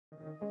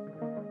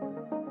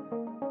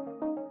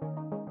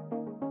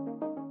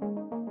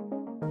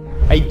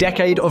A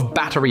decade of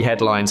battery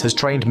headlines has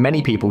trained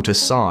many people to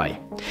sigh.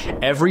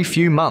 Every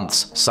few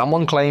months,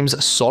 someone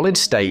claims solid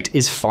state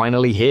is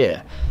finally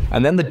here,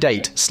 and then the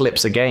date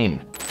slips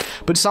again.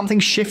 But something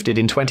shifted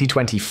in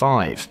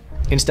 2025.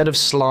 Instead of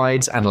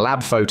slides and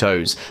lab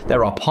photos,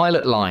 there are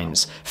pilot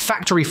lines,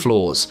 factory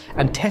floors,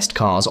 and test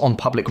cars on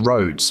public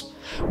roads.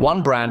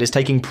 One brand is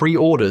taking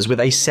pre-orders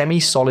with a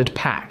semi-solid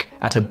pack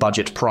at a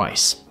budget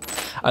price.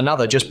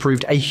 Another just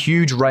proved a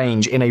huge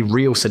range in a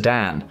real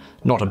sedan,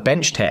 not a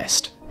bench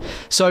test.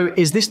 So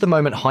is this the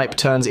moment hype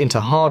turns into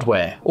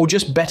hardware, or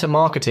just better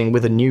marketing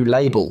with a new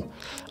label?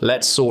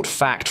 Let's sort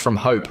fact from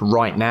hope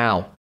right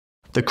now.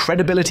 The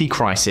credibility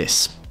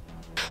crisis.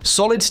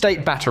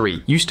 Solid-state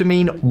battery used to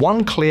mean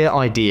one clear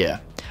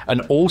idea: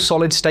 an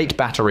all-solid-state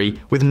battery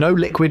with no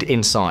liquid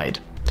inside.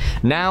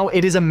 Now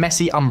it is a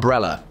messy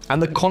umbrella,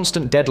 and the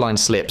constant deadline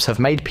slips have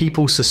made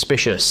people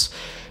suspicious.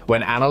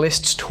 When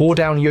analysts tore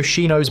down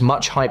Yoshino's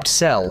much-hyped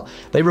cell,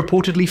 they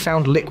reportedly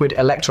found liquid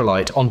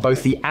electrolyte on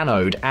both the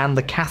anode and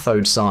the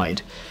cathode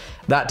side.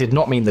 That did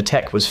not mean the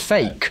tech was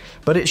fake,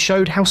 but it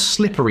showed how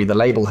slippery the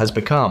label has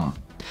become.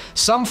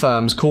 Some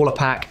firms call a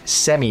pack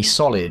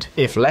semi-solid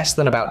if less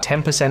than about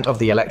 10% of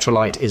the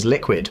electrolyte is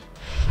liquid.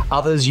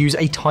 Others use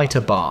a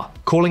tighter bar,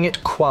 calling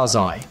it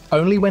quasi,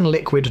 only when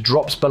liquid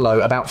drops below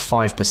about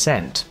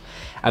 5%.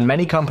 And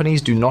many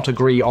companies do not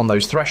agree on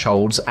those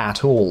thresholds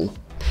at all.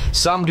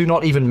 Some do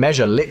not even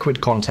measure liquid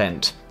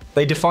content.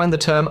 They define the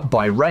term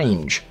by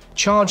range,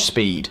 charge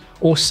speed,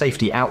 or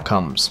safety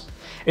outcomes.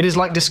 It is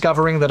like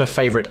discovering that a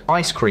favorite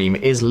ice cream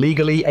is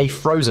legally a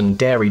frozen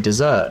dairy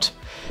dessert.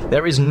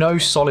 There is no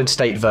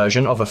solid-state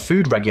version of a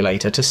food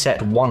regulator to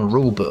set one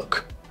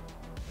rulebook.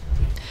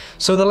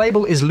 So the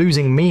label is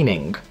losing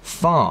meaning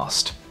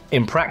fast.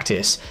 In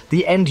practice,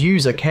 the end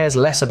user cares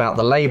less about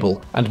the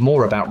label and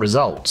more about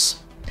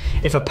results.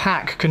 If a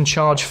pack can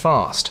charge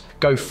fast,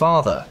 go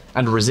farther,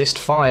 and resist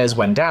fires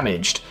when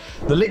damaged,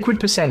 the liquid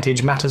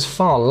percentage matters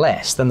far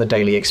less than the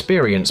daily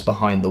experience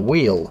behind the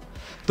wheel.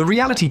 The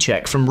reality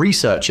check from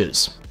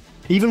researchers.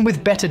 Even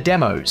with better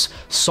demos,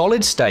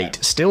 solid state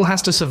still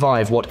has to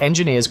survive what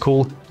engineers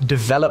call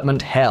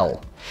development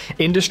hell.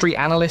 Industry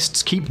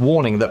analysts keep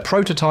warning that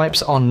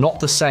prototypes are not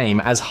the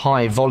same as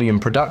high-volume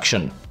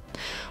production.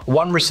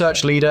 One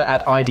research leader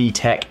at ID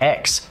Tech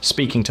X,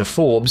 speaking to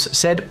Forbes,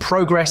 said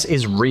progress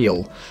is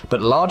real,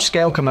 but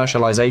large-scale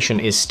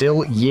commercialization is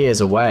still years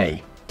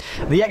away.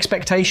 The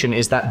expectation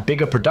is that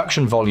bigger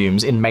production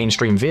volumes in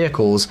mainstream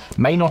vehicles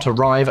may not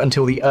arrive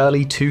until the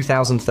early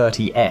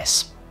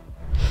 2030s.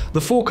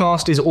 The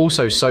forecast is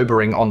also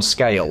sobering on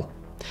scale.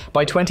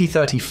 By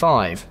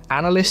 2035,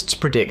 analysts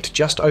predict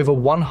just over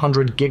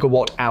 100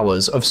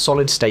 gigawatt-hours of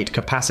solid-state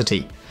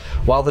capacity,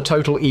 while the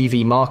total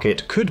EV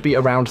market could be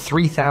around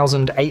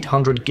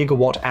 3,800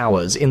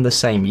 gigawatt-hours in the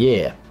same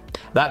year.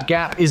 That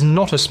gap is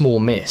not a small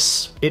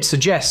miss. It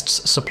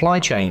suggests supply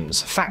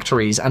chains,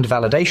 factories, and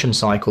validation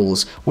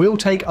cycles will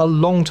take a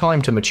long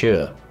time to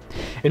mature.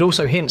 It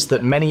also hints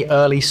that many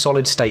early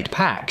solid-state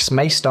packs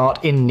may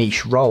start in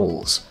niche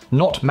roles,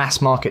 not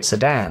mass-market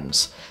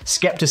sedans.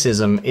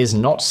 Skepticism is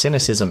not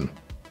cynicism.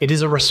 It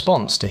is a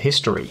response to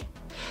history.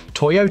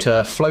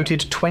 Toyota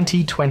floated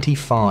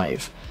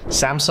 2025.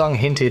 Samsung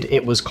hinted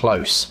it was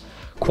close.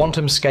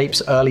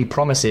 QuantumScape's early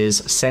promises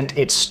sent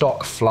its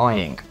stock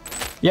flying.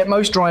 Yet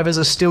most drivers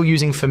are still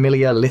using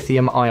familiar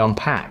lithium-ion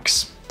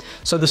packs.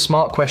 So the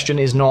smart question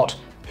is not,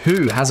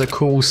 who has a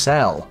cool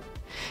cell?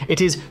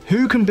 It is,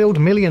 who can build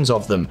millions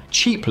of them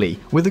cheaply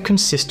with a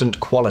consistent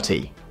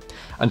quality?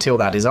 Until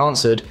that is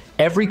answered,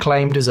 every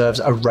claim deserves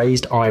a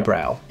raised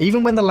eyebrow,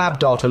 even when the lab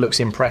data looks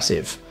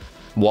impressive.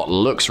 What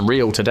looks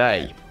real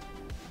today?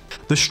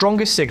 The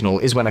strongest signal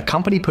is when a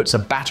company puts a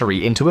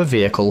battery into a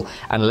vehicle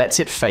and lets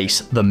it face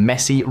the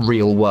messy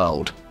real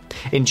world.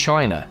 In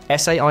China,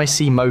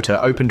 SAIC Motor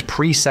opened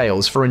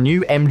pre-sales for a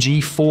new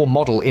MG4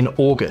 model in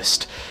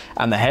August,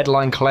 and the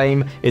headline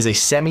claim is a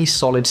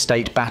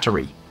semi-solid-state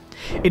battery.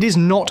 It is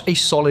not a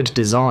solid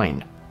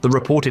design. The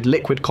reported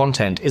liquid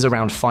content is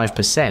around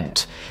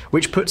 5%,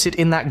 which puts it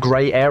in that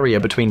grey area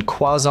between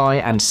quasi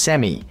and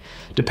semi,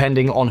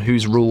 depending on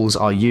whose rules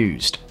are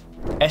used.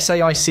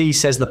 SAIC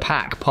says the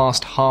pack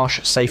passed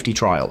harsh safety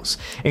trials,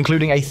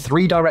 including a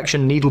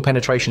 3-direction needle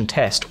penetration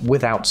test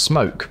without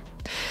smoke.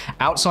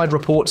 Outside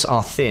reports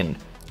are thin,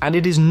 and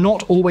it is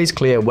not always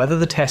clear whether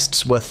the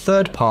tests were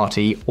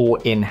third-party or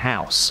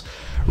in-house.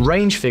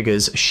 Range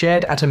figures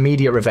shared at a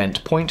media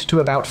event point to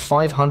about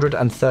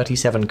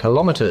 537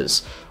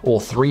 kilometers, or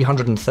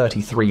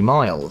 333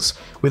 miles,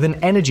 with an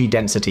energy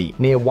density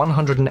near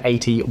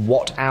 180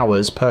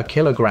 watt-hours per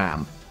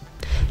kilogram.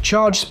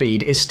 Charge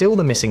speed is still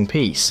the missing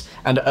piece,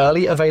 and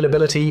early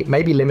availability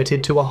may be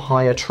limited to a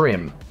higher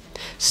trim.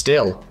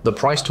 Still, the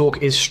price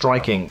talk is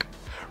striking.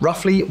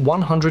 Roughly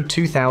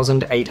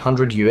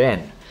 102,800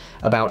 yuan,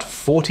 about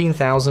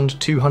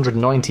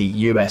 14,290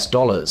 US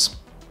dollars.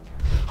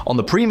 On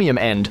the premium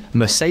end,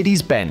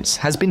 Mercedes-Benz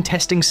has been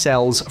testing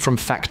cells from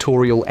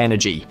Factorial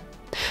Energy.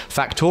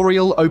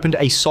 Factorial opened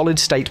a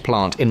solid-state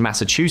plant in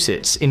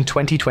Massachusetts in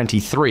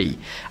 2023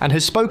 and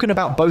has spoken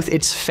about both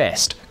its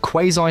FEST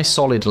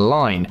quasi-solid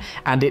line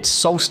and its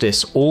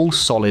Solstice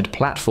all-solid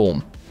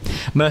platform.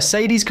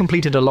 Mercedes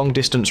completed a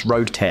long-distance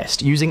road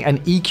test using an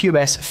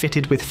EQS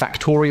fitted with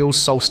Factorial's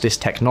Solstice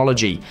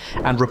technology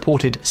and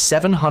reported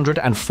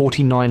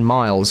 749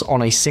 miles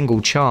on a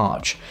single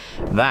charge.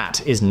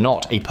 That is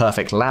not a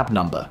perfect lab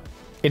number.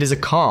 It is a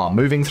car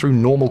moving through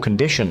normal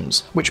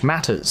conditions, which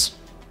matters.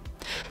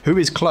 Who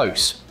is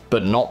close,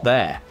 but not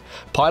there?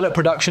 Pilot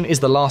production is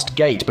the last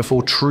gate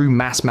before true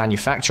mass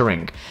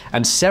manufacturing,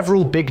 and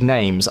several big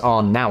names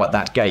are now at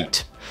that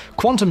gate.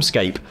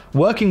 QuantumScape,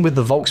 working with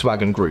the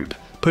Volkswagen Group,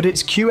 put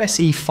its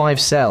QSE 5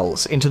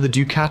 cells into the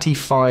Ducati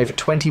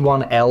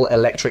 521L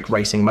electric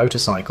racing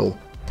motorcycle.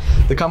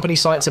 The company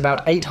cites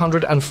about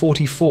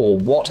 844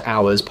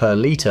 watt-hours per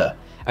litre,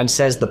 and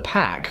says the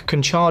pack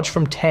can charge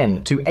from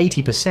 10 to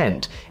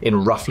 80%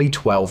 in roughly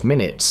 12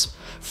 minutes.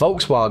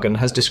 Volkswagen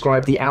has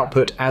described the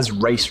output as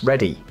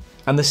race-ready,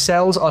 and the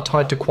cells are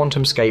tied to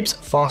QuantumScape's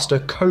faster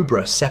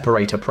Cobra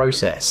separator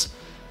process.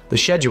 The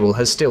schedule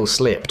has still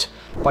slipped.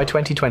 By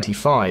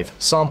 2025,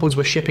 samples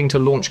were shipping to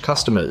launch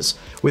customers,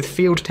 with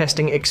field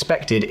testing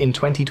expected in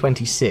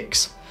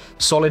 2026.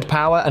 Solid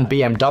Power and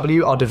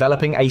BMW are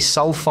developing a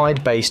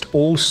sulfide-based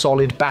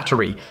all-solid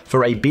battery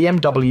for a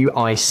BMW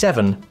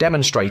i7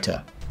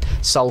 demonstrator.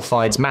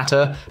 Sulfides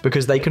matter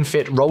because they can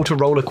fit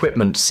roll-to-roll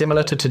equipment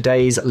similar to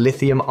today's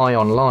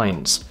lithium-ion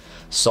lines.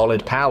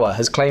 Solid Power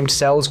has claimed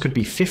cells could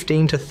be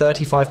 15 to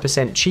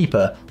 35%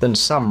 cheaper than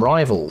some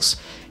rivals,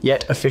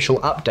 yet official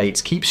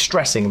updates keep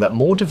stressing that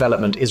more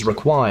development is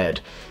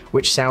required,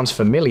 which sounds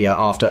familiar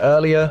after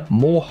earlier,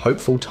 more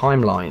hopeful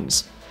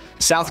timelines.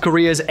 South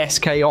Korea's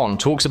SK On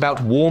talks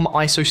about warm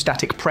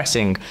isostatic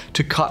pressing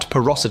to cut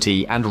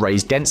porosity and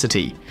raise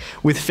density,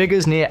 with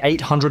figures near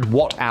 800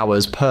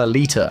 watt-hours per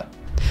litre.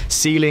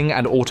 Sealing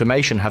and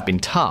automation have been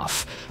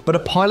tough, but a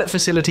pilot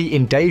facility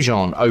in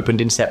Daejeon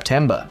opened in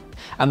September,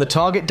 and the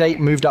target date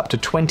moved up to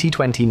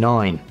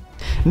 2029.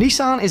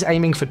 Nissan is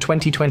aiming for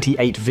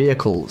 2028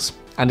 vehicles,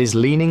 and is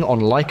leaning on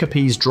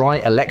Lycopy's dry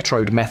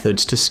electrode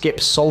methods to skip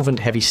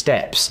solvent-heavy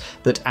steps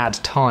that add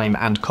time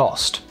and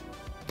cost.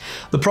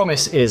 The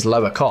promise is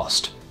lower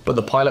cost, but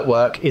the pilot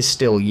work is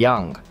still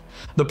young.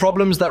 The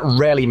problems that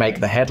rarely make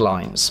the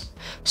headlines.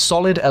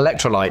 Solid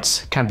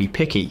electrolytes can be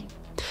picky.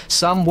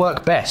 Some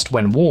work best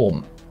when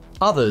warm.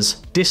 Others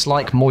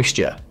dislike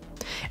moisture.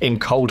 In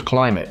cold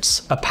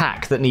climates, a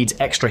pack that needs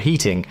extra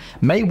heating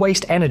may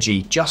waste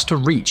energy just to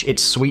reach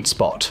its sweet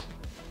spot.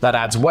 That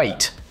adds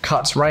weight,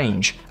 cuts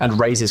range, and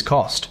raises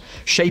cost,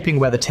 shaping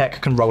where the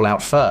tech can roll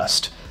out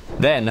first.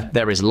 Then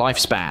there is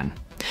lifespan.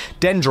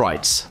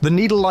 Dendrites, the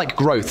needle-like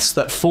growths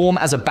that form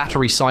as a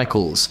battery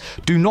cycles,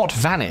 do not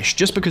vanish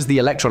just because the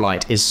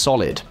electrolyte is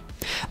solid.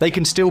 They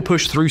can still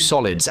push through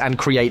solids and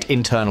create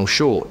internal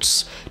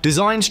shorts.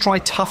 Designs try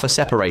tougher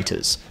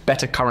separators,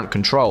 better current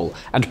control,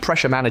 and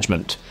pressure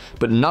management,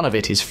 but none of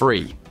it is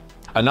free.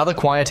 Another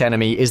quiet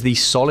enemy is the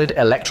solid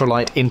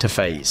electrolyte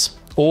interface,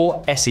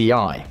 or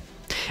SEI.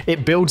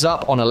 It builds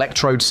up on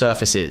electrode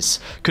surfaces,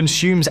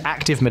 consumes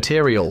active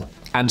material,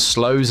 and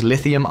slows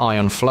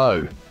lithium-ion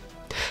flow.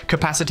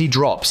 Capacity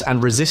drops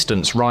and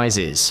resistance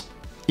rises.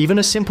 Even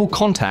a simple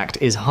contact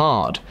is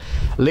hard.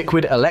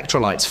 Liquid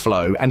electrolytes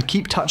flow and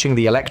keep touching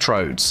the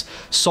electrodes.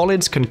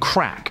 Solids can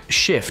crack,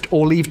 shift,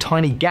 or leave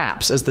tiny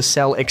gaps as the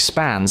cell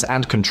expands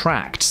and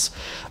contracts.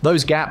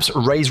 Those gaps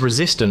raise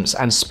resistance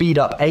and speed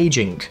up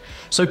aging,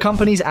 so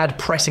companies add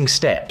pressing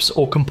steps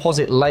or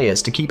composite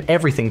layers to keep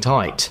everything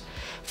tight.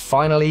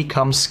 Finally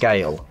comes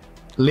scale.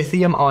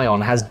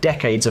 Lithium-ion has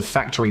decades of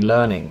factory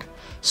learning.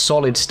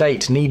 Solid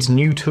state needs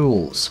new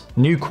tools,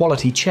 new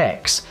quality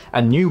checks,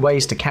 and new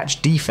ways to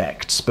catch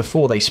defects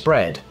before they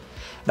spread.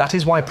 That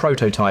is why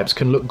prototypes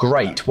can look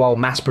great while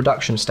mass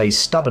production stays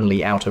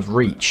stubbornly out of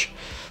reach.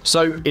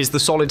 So, is the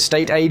solid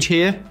state age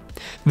here?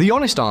 The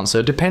honest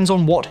answer depends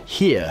on what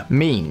 "here"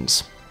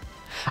 means.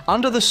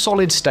 Under the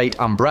solid state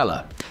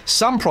umbrella,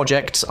 some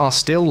projects are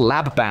still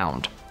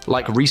lab-bound,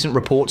 like recent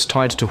reports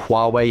tied to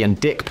Huawei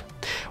and DICP,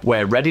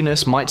 where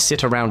readiness might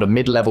sit around a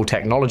mid-level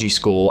technology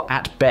score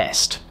at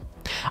best.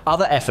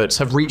 Other efforts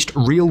have reached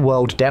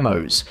real-world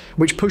demos,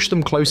 which push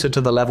them closer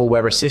to the level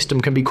where a system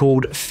can be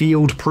called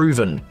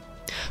field-proven.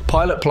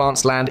 Pilot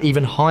plants land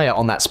even higher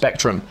on that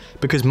spectrum,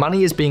 because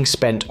money is being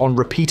spent on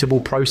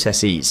repeatable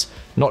processes,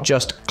 not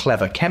just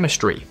clever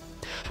chemistry.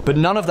 But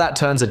none of that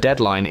turns a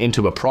deadline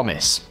into a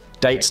promise.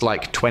 Dates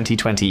like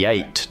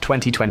 2028,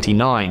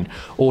 2029,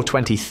 or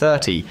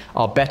 2030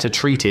 are better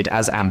treated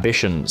as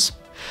ambitions.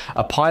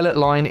 A pilot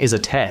line is a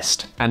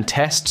test, and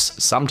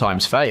tests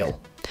sometimes fail.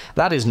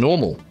 That is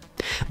normal.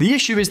 The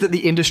issue is that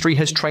the industry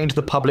has trained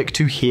the public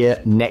to hear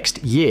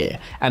 "next year"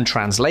 and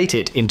translate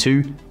it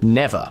into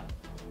 "never."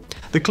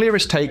 The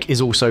clearest take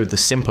is also the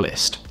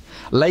simplest.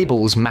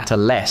 Labels matter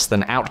less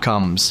than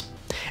outcomes.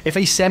 If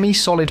a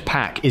semi-solid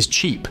pack is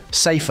cheap,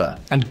 safer,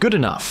 and good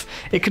enough,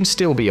 it can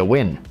still be a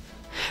win.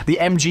 The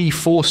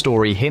MG4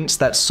 story hints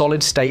that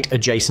solid-state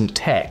adjacent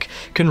tech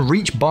can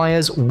reach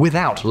buyers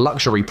without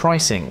luxury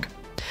pricing.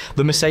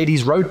 The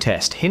Mercedes road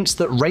test hints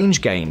that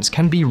range gains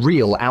can be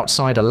real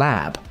outside a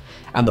lab,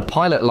 and the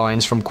pilot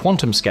lines from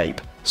QuantumScape,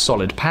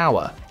 Solid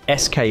Power,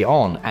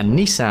 SK-On, and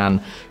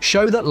Nissan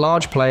show that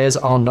large players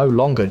are no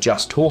longer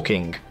just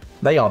talking,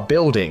 they are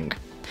building.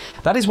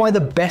 That is why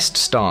the best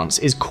stance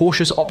is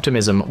cautious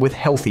optimism with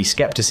healthy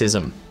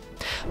skepticism.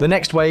 The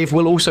next wave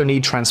will also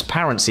need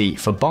transparency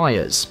for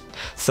buyers.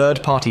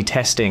 Third-party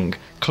testing,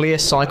 clear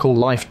cycle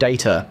life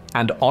data,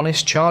 and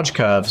honest charge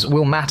curves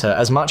will matter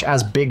as much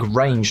as big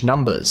range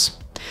numbers.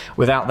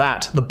 Without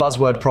that, the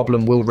buzzword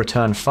problem will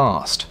return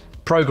fast.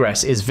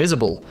 Progress is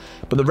visible,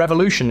 but the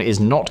revolution is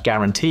not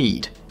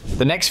guaranteed.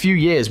 The next few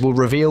years will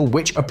reveal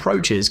which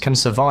approaches can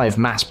survive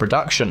mass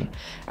production,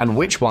 and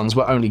which ones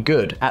were only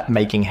good at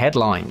making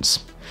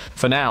headlines.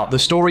 For now, the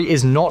story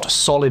is not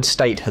solid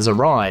state has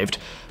arrived,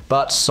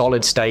 but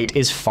solid state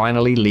is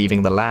finally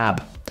leaving the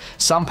lab.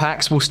 Some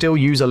packs will still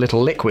use a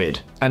little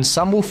liquid, and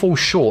some will fall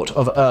short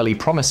of early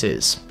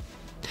promises.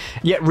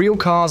 Yet real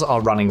cars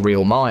are running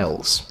real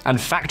miles, and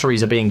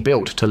factories are being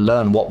built to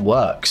learn what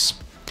works.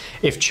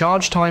 If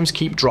charge times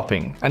keep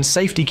dropping and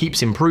safety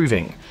keeps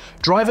improving,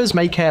 drivers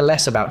may care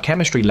less about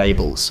chemistry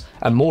labels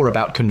and more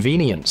about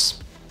convenience.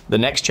 The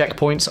next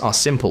checkpoints are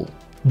simple: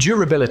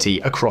 durability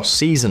across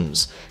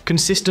seasons,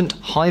 consistent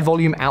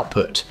high-volume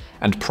output,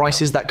 and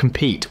prices that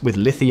compete with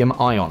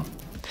lithium-ion.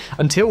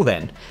 Until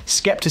then,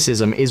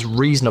 skepticism is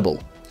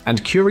reasonable,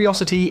 and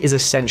curiosity is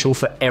essential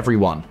for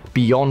everyone,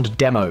 beyond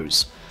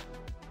demos.